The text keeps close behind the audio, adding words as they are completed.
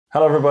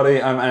Hello everybody,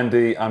 I'm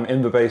Andy. I'm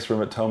in the bass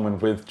room at Thomann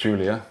with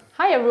Julia.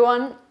 Hi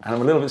everyone. And I'm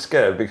a little bit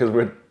scared because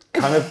we're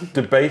kind of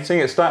debating.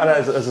 It started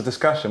out as a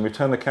discussion. We've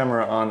turned the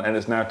camera on and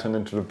it's now turned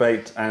into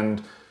debate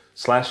and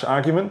 /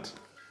 argument.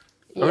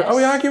 Yes. Are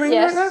we arguing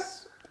right now?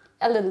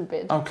 A little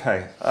bit.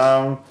 Okay.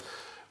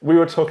 We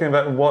were talking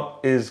about what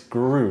is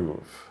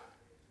groove.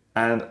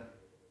 And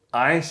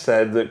I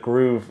said that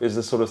groove is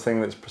the sort of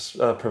thing that's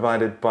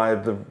provided by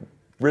the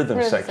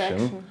rhythm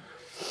section.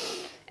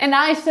 And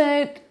I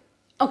said,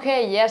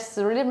 okay, yes,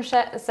 the rhythm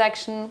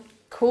section,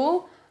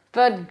 cool,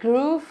 but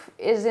groove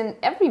is in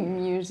every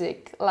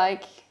music.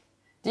 Like,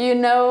 do you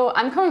know,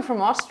 I'm coming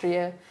from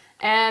Austria,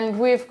 and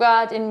we've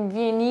got, in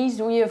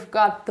Viennese, we have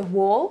got the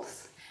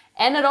waltz,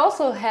 and it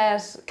also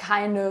has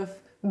kind of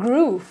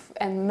groove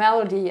and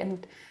melody,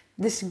 and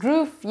this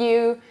groove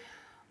you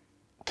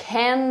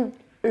can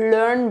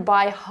learn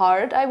by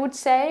heart, I would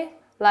say.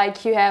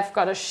 Like, you have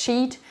got a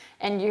sheet,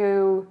 and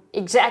you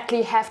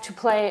exactly have to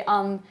play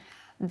on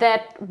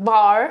that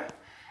bar,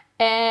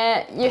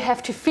 and you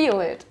have to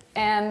feel it.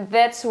 And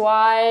that's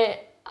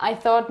why I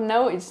thought,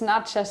 no, it's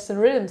not just the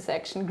rhythm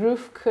section.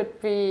 Groove could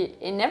be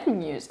in every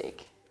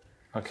music.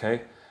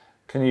 Okay.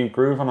 Can you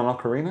groove on an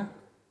ocarina?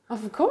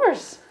 Of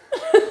course.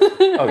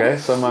 Okay,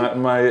 so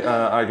my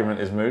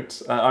argument is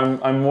moot.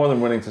 I'm more than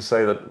willing to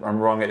say that I'm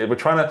wrong. What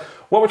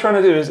we're trying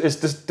to do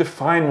is just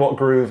define what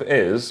groove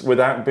is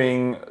without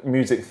being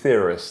music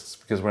theorists,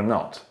 because we're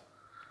not.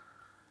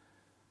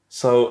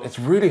 So it's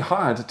really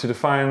hard to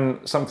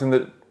define something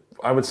that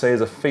I would say is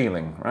a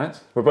feeling, right?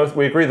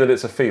 We agree that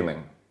it's a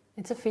feeling.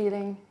 It's a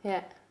feeling,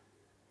 yeah.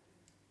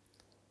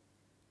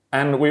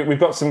 And we've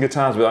got some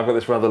guitars. I've got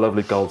this rather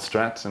lovely gold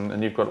Strat,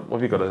 and you've got, what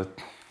have you got, a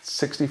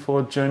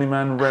 64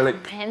 Journeyman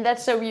Relic? And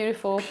that's so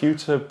beautiful.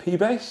 Pewter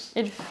P-bass?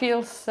 It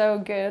feels so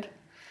good.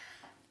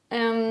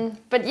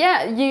 But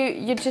yeah,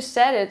 you just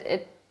said it.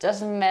 It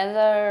doesn't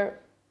matter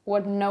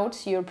what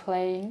notes you're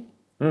playing.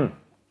 Mm.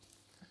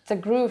 The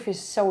groove is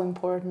so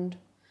important.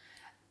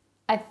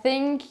 I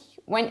think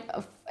when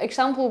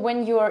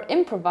you're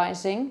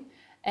improvising,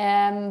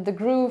 the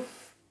groove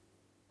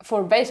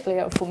for a bass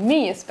player, for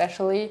me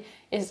especially,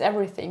 is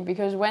everything.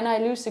 Because when I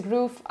lose the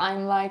groove,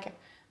 I'm like,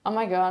 oh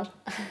my god,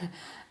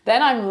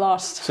 then I'm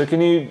lost. So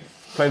can you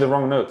play the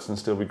wrong notes and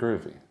still be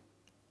groovy?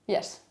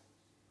 Yes.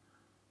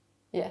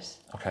 Yes.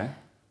 Okay.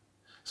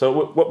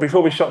 So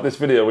before we shot this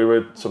video, we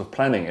were sort of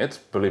planning it,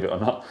 believe it or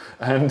not,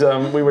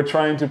 and we were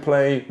trying to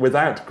play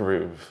without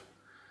groove.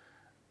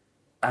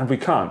 And we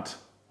can't,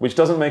 which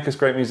doesn't make us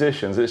great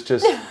musicians. It's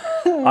just,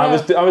 no.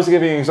 I was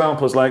giving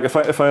examples, like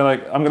if I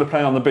like, I'm going to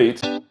play on the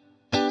beat.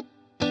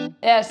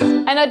 Yes,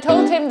 and I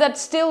told him that's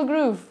still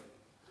groove.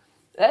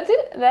 That's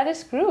it, that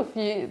is groove.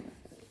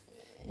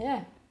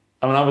 Yeah.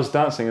 I mean, I was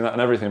dancing and that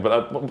and everything,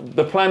 but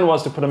the plan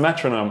was to put a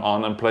metronome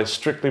on and play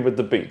strictly with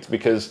the beat,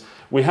 because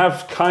we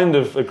have kind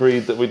of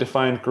agreed that we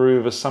defined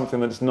groove as something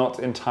that's not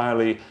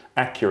entirely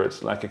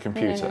accurate, like a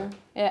computer.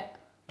 Yeah.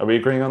 Are we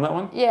agreeing on that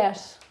one?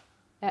 Yes.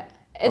 Yeah.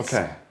 It's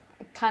okay.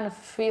 Kind of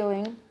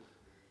feeling.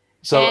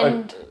 So,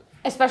 and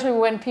especially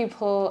when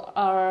people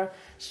are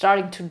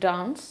starting to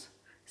dance.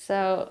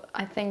 So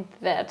I think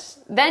that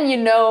then you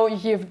know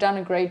you've done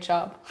a great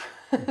job.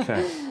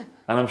 Okay.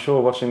 And I'm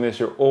sure watching this,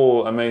 you're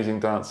all amazing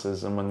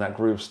dancers, and when that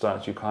groove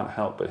starts, you can't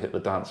help but hit the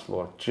dance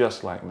floor,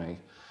 just like me.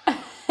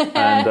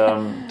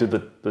 And do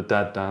the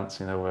dad dance,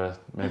 you know, where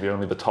maybe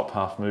only the top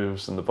half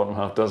moves and the bottom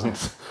half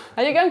doesn't.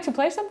 Are you going to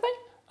play something?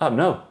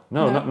 No,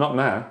 not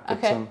now. But,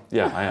 okay.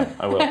 Yeah, I am.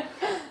 I will.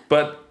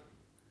 But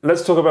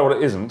let's talk about what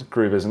it isn't.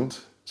 Groove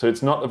isn't. So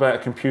it's not about a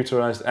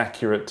computerized,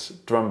 accurate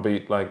drum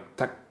beat like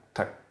tack,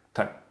 tack,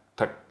 tack,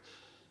 tack.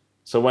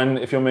 So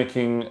if you're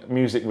making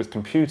music with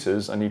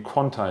computers and you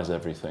quantize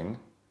everything,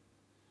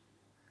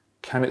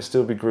 can it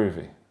still be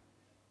groovy?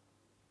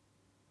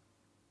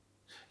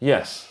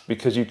 Yes,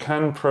 because you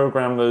can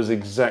program those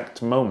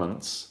exact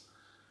moments,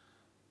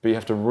 but you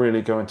have to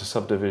really go into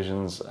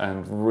subdivisions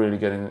and really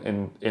get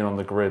in on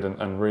the grid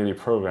and really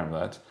program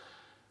that.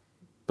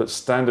 But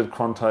standard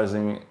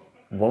quantizing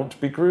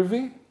won't be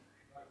groovy?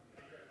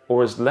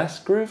 Or is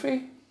less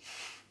groovy?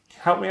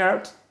 Help me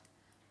out.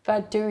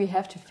 But do we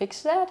have to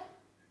fix that?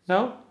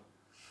 No.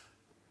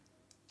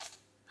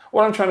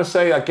 What I'm trying to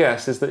say, I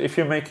guess, is that if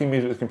you're making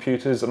music with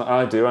computers, and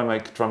I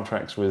make drum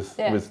tracks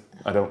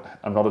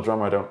I'm not a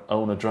drummer, I don't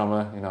own a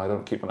drummer, you know, I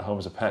don't keep one at home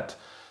as a pet,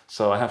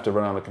 so I have to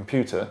run on a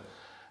computer,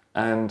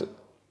 and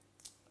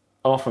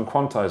often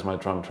quantize my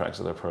drum tracks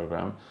that I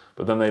program,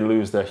 but then they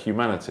lose their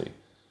humanity.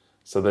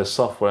 So there's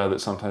software that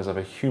sometimes have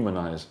a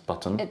humanize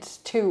button. It's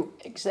too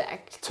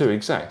exact. Too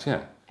exact,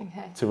 yeah.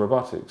 Okay. Too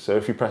robotic. So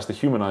if you press the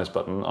humanize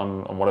button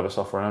on whatever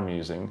software I'm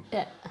using,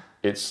 yeah.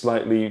 It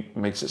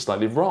makes it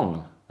slightly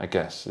wrong, I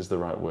guess is the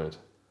right word.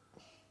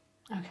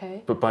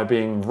 Okay. But by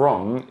being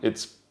wrong,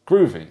 it's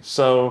groovy.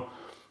 So,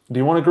 do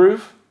you want to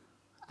groove?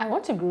 I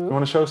want to groove. You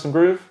want to show some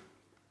groove?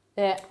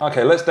 Yeah.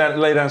 Okay, let's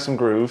lay down some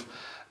groove.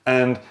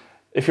 And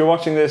if you're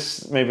watching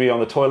this maybe on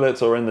the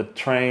toilet or in the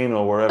train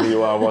or wherever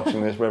you are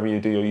watching this, wherever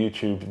you do your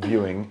YouTube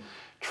viewing,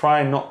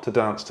 try not to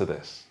dance to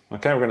this.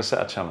 Okay, we're going to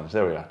set a challenge.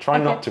 There we are. Try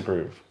not to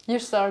groove. You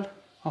start.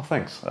 Oh,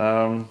 thanks.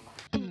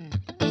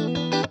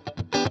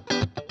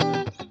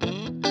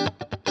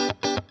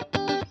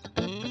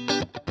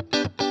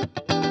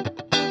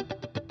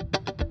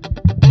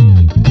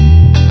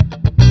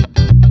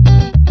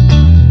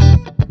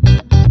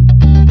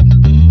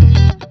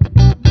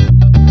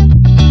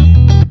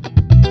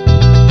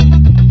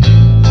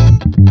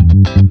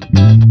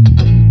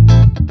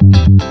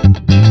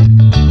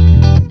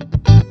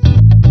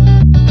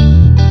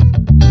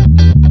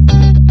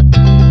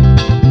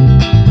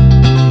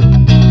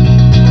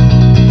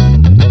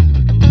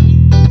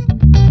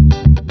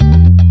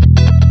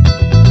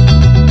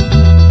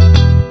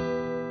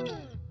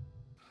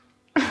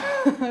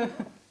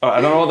 I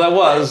don't know what that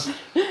was,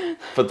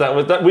 but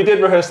that we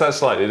did rehearse that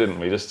slightly, didn't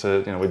we? Just to,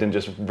 we didn't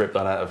just rip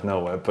that out of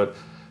nowhere, but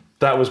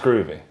that was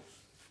groovy.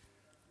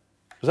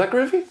 Was that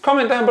groovy?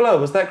 Comment down below,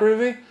 was that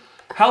groovy?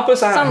 Help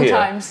us out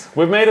Sometimes. Here.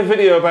 We've made a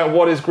video about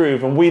what is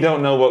groove and we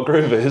don't know what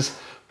groove is,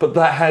 but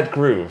that had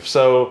groove.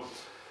 So,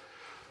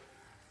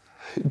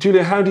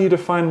 Julia, how do you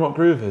define what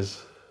groove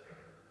is?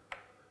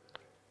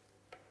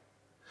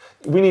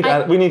 We need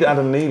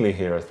Adam Neely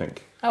here, I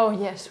think. Oh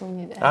yes, we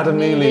need Adam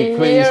Neely,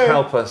 please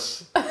help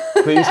us.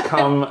 Please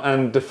come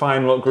and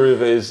define what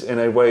groove is in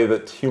a way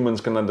that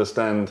humans can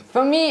understand.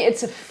 For me,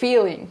 it's a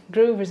feeling.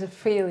 Groove is a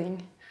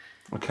feeling.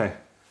 Okay.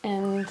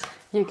 And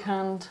you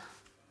can't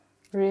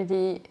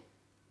really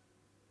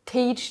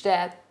teach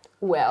that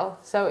well.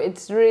 So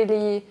it's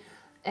really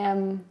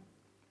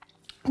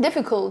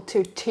difficult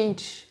to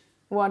teach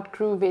what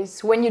groove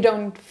is when you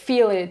don't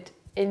feel it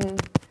in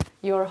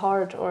your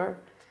heart, or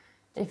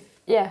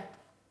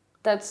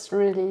that's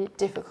really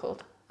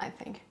difficult, I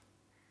think.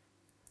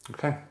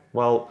 Okay,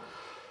 well,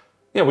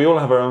 yeah, we all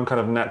have our own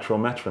kind of natural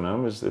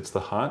metronome. It's the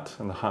heart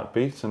and the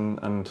heartbeat,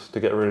 and to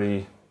get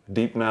really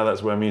deep now,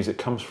 that's where music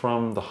comes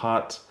from, the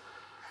heart.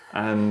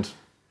 And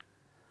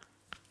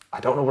I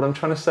don't know what I'm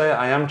trying to say.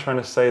 I am trying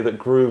to say that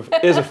groove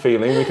is a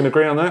feeling. We can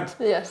agree on that?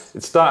 Yes.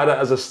 It started out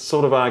as a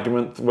sort of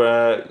argument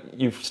where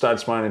you've started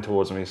smiling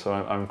towards me, so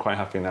I'm quite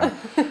happy now.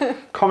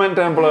 Comment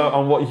down below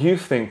on what you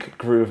think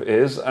groove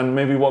is, and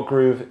maybe what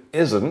groove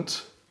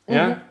isn't.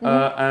 Yeah?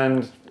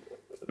 And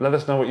let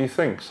us know what you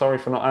think. Sorry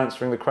for not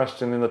answering the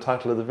question in the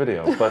title of the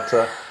video, but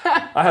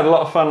I had a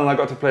lot of fun and I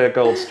got to play a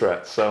gold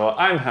strat, so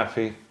I'm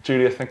happy.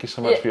 Julia, thank you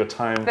so much for your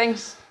time.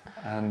 Thanks.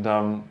 And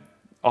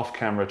off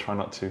camera, try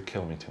not to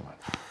kill me too much.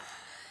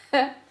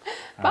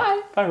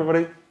 Bye. Bye,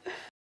 everybody.